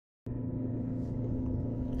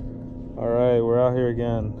Alright, we're out here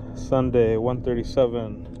again. Sunday,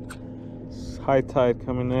 1:37. It's high tide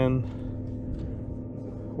coming in.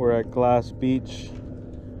 We're at Glass Beach.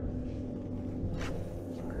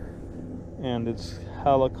 And it's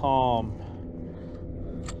hella calm.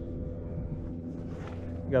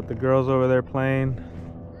 Got the girls over there playing.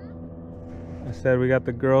 I said we got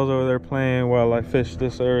the girls over there playing while I fish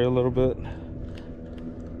this area a little bit.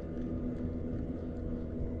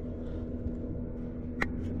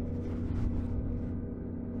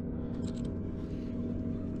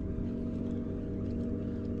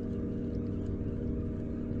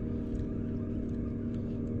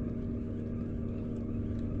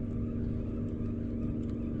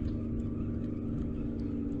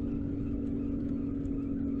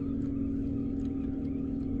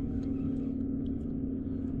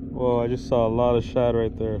 Whoa, I just saw a lot of shad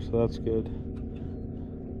right there, so that's good.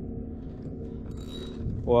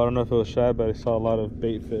 Well, I don't know if it was shad, but I saw a lot of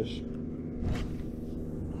bait fish.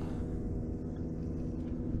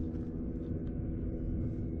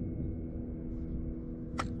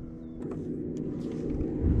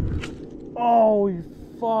 Oh,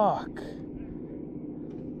 fuck.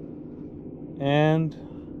 And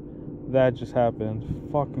that just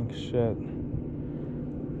happened. Fucking shit.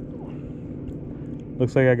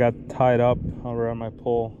 Looks like I got tied up around my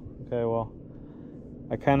pole. Okay, well,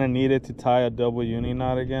 I kind of needed to tie a double uni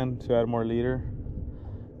knot again to add more leader.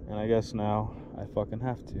 And I guess now I fucking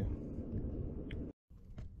have to.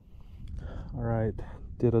 Alright,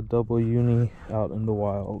 did a double uni out in the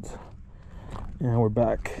wild. And we're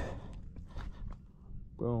back.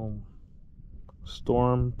 Boom.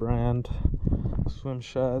 Storm brand swim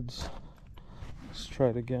shads. Let's try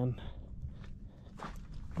it again.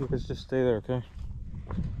 You guys just stay there, okay?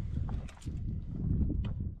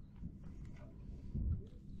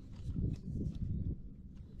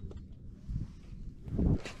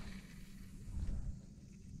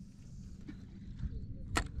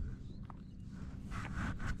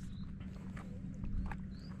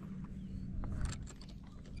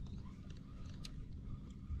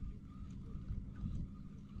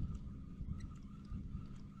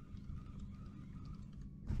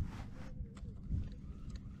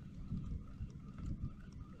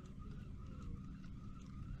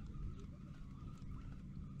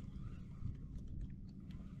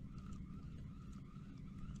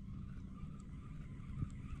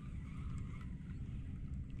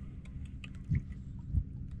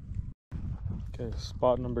 Okay,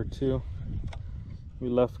 spot number 2. We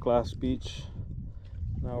left Glass Beach.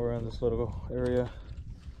 Now we're in this little area.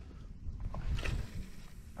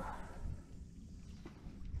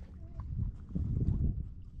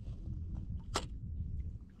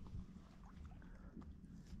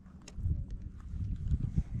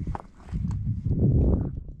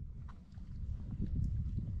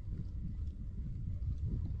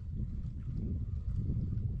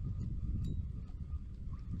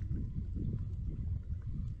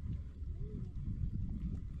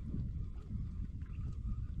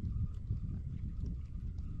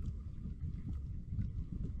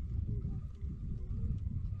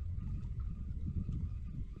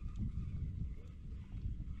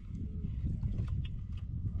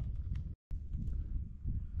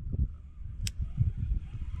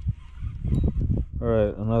 All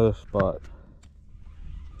right, another spot.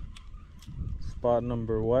 Spot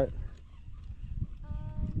number what?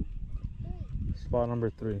 Spot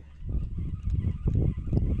number 3.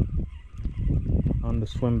 On the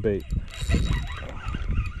swim bait.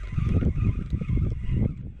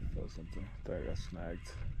 Felt something. There, I got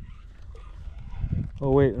snagged.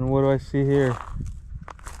 Oh wait, and what do I see here?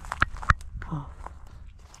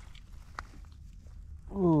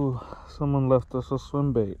 Ooh, someone left us a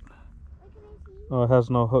swim bait. Oh, it has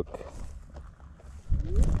no hook.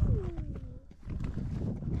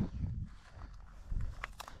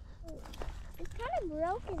 It's kind of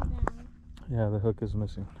broken now. Yeah, the hook is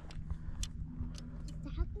missing.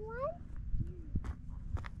 Is that the one?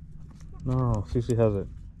 No, Cece has it.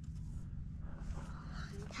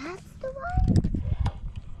 That's the one?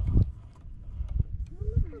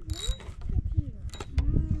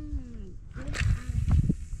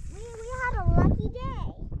 We had a lucky day.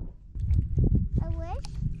 I wish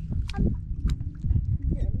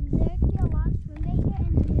there'd be a lot of swim bait here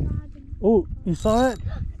and then we don't have to... Oh, you saw that?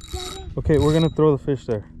 Okay, we're gonna throw the fish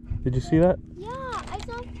there. Did you see that? Yeah, I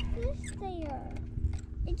saw fish there.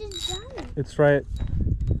 It just jumped. It's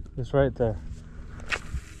right there.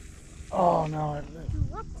 Oh no.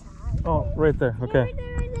 What? Oh, right there. Okay. Right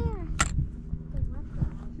there, right there.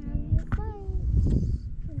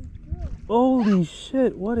 Holy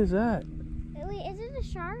shit, what is that? Wait, is it a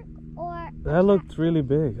shark or? That looked really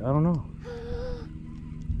big. I don't know.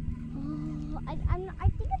 I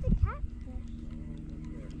think it's a catfish.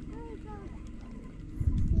 I'm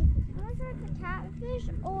not sure it's a catfish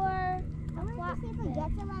or a flatfish. See if it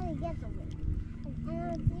gets it when it gets away.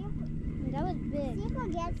 That was big. See if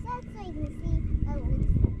it gets it so you can see how it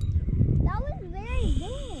looks. That was very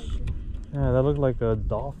big. Yeah, that looked like a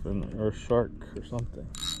dolphin or a shark or something.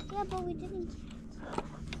 Yeah, but we didn't.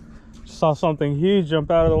 Saw something huge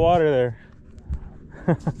jump out of the water there.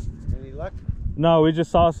 Any luck? No, we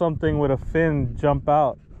just saw something with a fin jump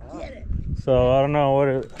out. Get it. So I don't know what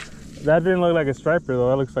it. That didn't look like a striper though.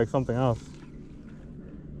 That looks like something else.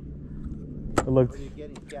 It looked. What are you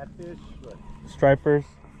getting? Catfish? What? Stripers.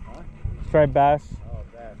 Huh? Striped bass. Oh,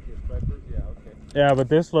 bass. Yeah, stripers? Yeah, okay. Yeah, but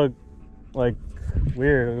this looked like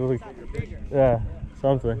weird. It looked, yeah,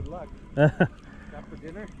 something. Good luck. Stop for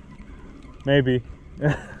dinner? Maybe.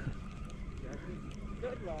 Good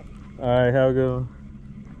luck. Alright, have a good one.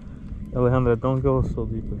 Alejandra, don't go so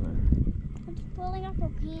deep in there. It's pulling up her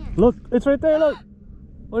pants. Look, it's right there, look.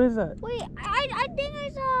 What is that? Wait, I think I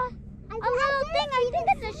saw a little thing. I think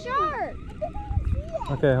it's a shark.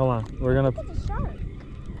 Okay, hold on. We're gonna. It's a shark.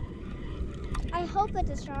 I hope it's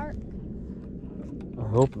a shark. I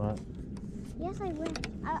hope not. Yes, I will.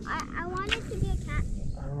 I want it to be a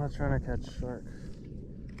catfish. I'm not trying to catch sharks.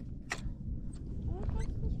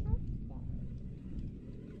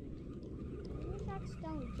 Sharks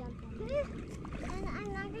don't jump on me. And I'm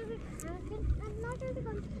not gonna be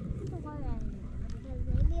going to the water anymore because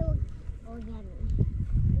maybe it will get me.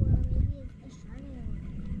 Or maybe it's a shark in the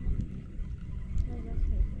water.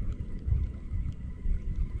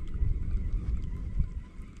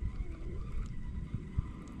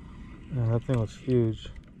 Yeah, that thing was huge.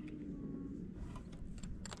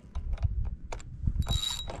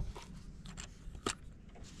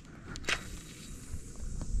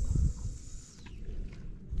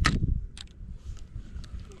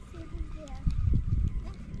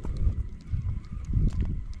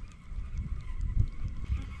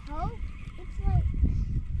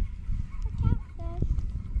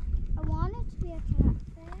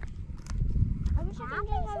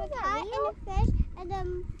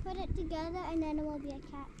 Put it together and then it will be a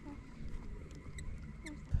catfish.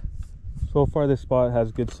 So far this spot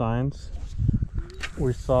has good signs.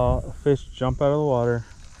 We saw a fish jump out of the water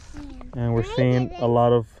and we're seeing a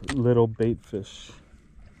lot of little bait fish.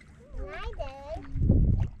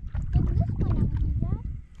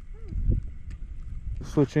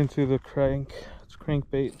 Switching to the crank. It's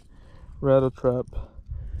crankbait rattle trap.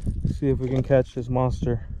 See if we can catch this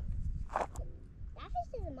monster. That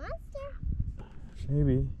fish is a monster?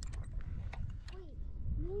 Maybe.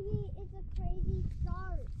 Maybe it's a crazy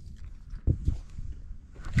shark.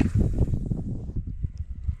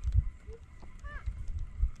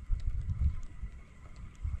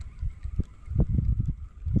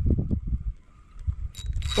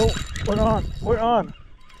 Oh, we're on. We're on.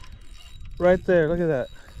 Right there. Look at that.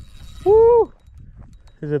 Woo!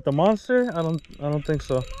 Is it the monster? I don't think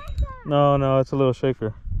so. No, it's a little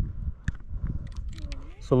shaker.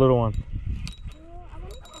 It's a little one.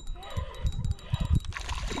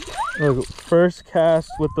 Look, first cast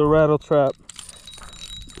with the rattle trap.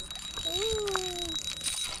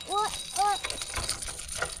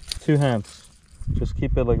 Two hands. Just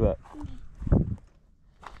keep it like that.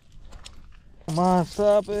 Come on,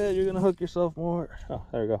 stop it. You're gonna hook yourself more. Oh,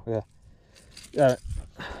 there we go. Yeah. Got it.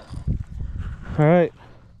 Alright.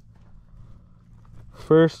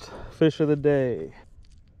 First fish of the day.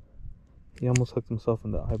 He almost hooked himself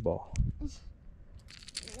in the eyeball.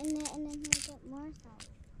 And then he'll get more stuff.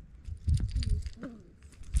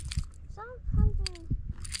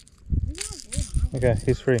 Okay,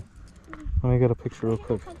 he's free. Let me get a picture real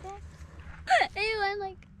quick.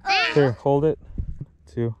 Oh. Here, hold it.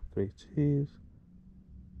 2, 3, cheese.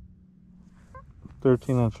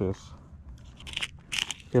 13 inches.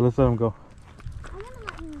 Okay, let's let him go. I'm gonna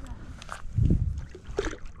let him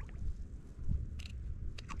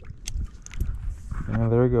go.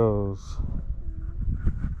 And there he goes.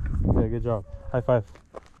 Okay, good job. High five.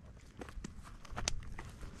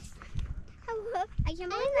 I can't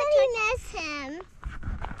believe I miss him.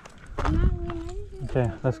 Okay,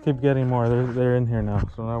 let's keep getting more. They're in here now,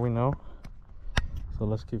 so now we know. So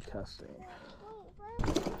let's keep casting.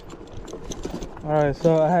 Alright,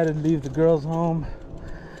 so I had to leave the girls home.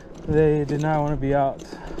 They did not want to be out.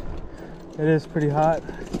 It is pretty hot,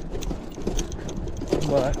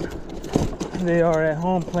 but they are at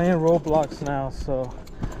home playing Roblox now, so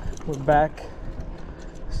we're back.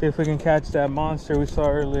 See if we can catch that monster we saw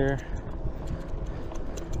earlier.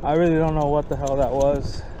 I really don't know what the hell that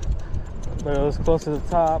was. but it was close to the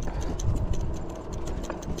top.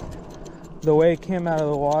 The way it came out of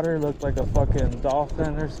the water looked like a fucking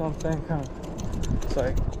dolphin or something. It's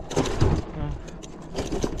like,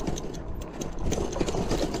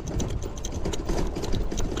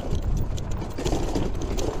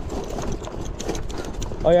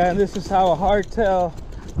 oh yeah, and this is how a hardtail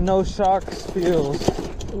no shocks feels.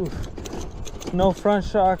 Oof. No front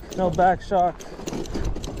shock, no back shock.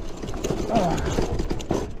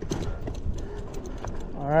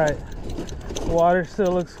 All right, water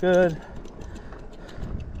still looks good.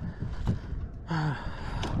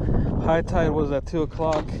 High tide was at 2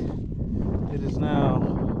 o'clock. It is now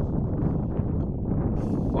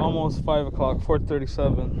almost 5 o'clock,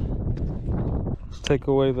 4:37. Let's take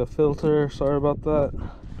away the filter. Sorry about that.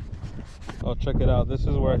 Oh, check it out. This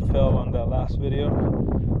is where I fell on that last video.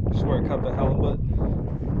 This is where I caught the halibut.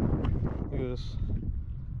 Look at this.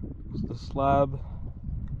 It's the slab.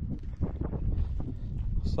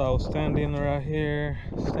 So I was standing around here.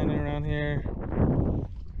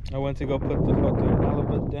 I went to go put the fucking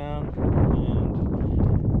halibut down,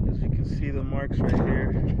 and as you can see the marks right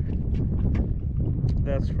here,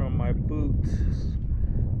 that's from my boots,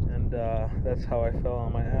 and that's how I fell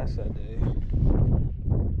on my ass that day.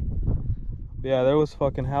 But yeah, there was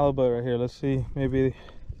fucking halibut right here. Let's see, maybe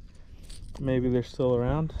they're still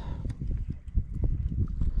around.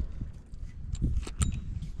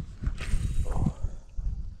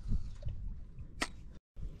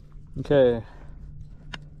 Okay.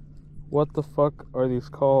 What the fuck are these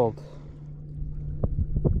called?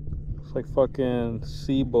 It's like fucking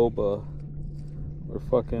sea boba or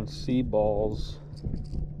fucking sea balls.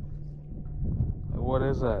 Like, what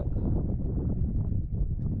is that?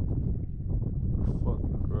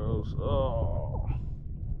 Fucking gross. Oh,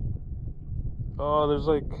 there's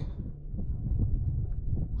like,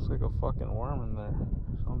 it's like a fucking worm in there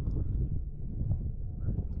or something.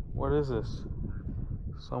 What is this?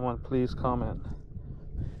 Someone please comment.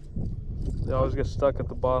 They always get stuck at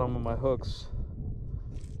the bottom of my hooks.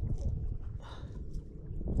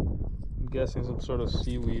 I'm guessing some sort of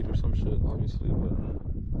seaweed or some shit, obviously, but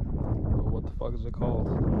what the fuck is it called?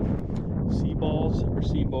 Sea balls or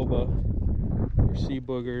sea boba or sea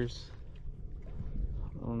boogers?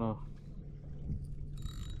 I don't know.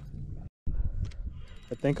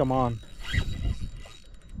 I think I'm on.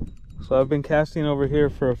 So I've been casting over here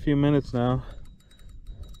for a few minutes now,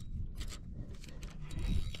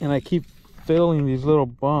 and I keep feeling these little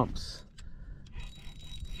bumps.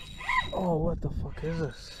 Oh, what the fuck is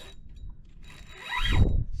this?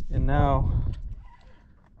 And now,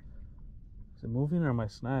 is it moving or am I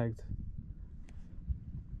snagged?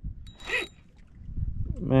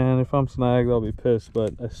 Man, if I'm snagged, I'll be pissed,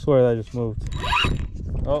 but I swear that just moved.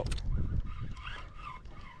 Oh.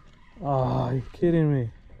 Oh, are you kidding me?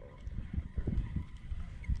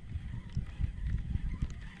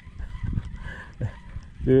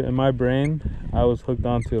 Dude, in my brain, I was hooked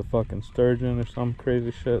onto a fucking sturgeon or some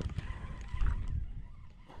crazy shit.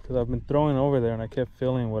 Because I've been throwing over there and I kept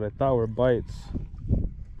feeling what I thought were bites.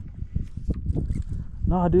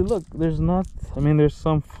 No, dude, look, there's not, I mean, there's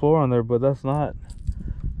some floor on there, but that's not,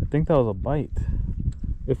 I think that was a bite.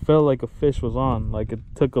 It felt like a fish was on, like it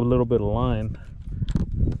took a little bit of line.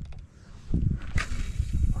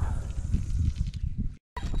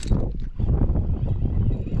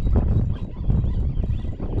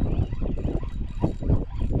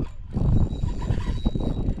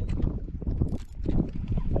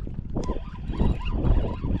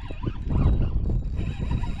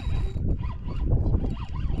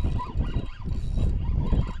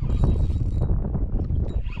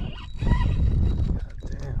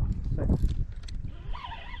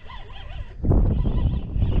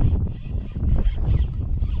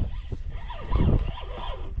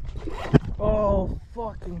 Oh,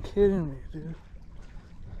 fucking kidding me, dude.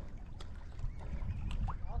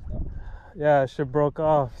 Yeah, it shit broke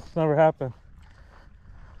off. It's never happened.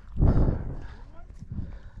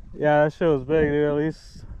 Yeah, that shit was big, dude. At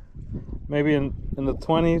least maybe in the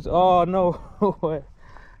 20s. Oh, no way.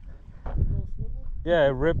 Yeah,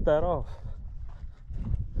 it ripped that off.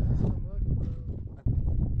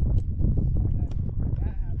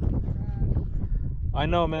 I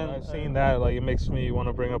know, man. I've seen that. Like, it makes me want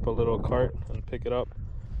to bring up a little cart and pick it up.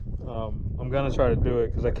 I'm gonna try to do it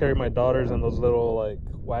because I carry my daughters in those little like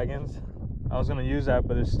wagons. I was gonna use that,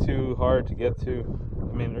 but it's too hard to get to.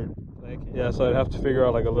 I mean, yeah, so I'd have to figure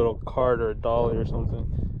out like a little cart or a dolly or something.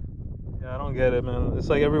 Yeah, I don't get it, man. It's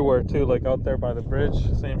like everywhere too, like out there by the bridge,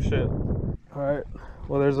 same shit. All right,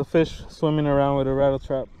 well, there's a fish swimming around with a rattle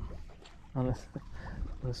trap on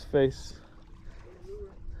his face.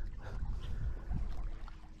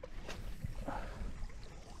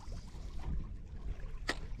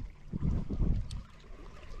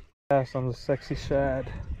 Pass on the sexy shad.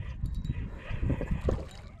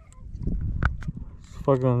 It's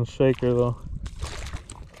fucking shaker though.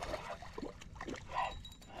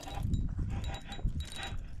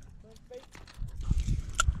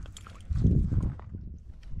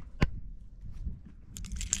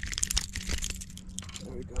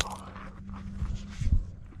 There we go.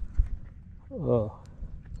 Oh,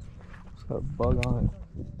 it's got a bug on it.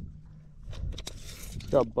 It's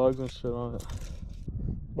got bugs and shit on it.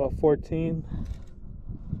 About 14.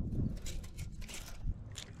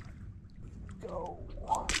 Go.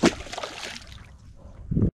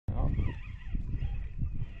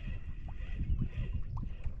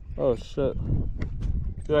 Oh shit.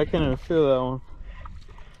 Dude, I can't even feel that one.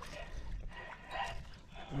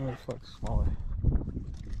 Oh, the fuck, smaller.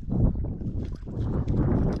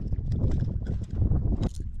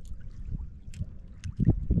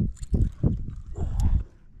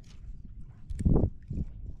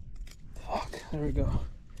 Fuck, there we go.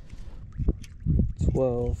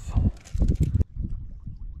 12.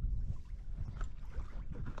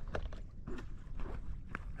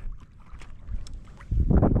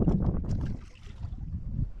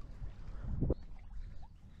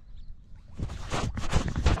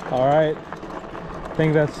 All right, I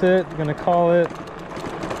think that's it. Gonna call it.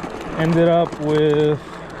 Ended up with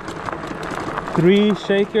 3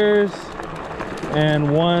 shakers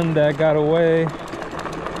and 1 that got away.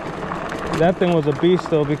 That thing was a beast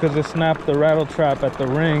though, because it snapped the rattle trap at the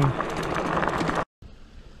ring.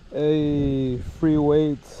 Hey, free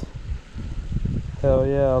weights. Hell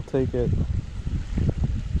yeah, I'll take it.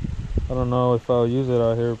 I don't know if I'll use it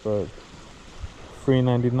out here, but free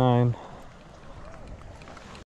 99.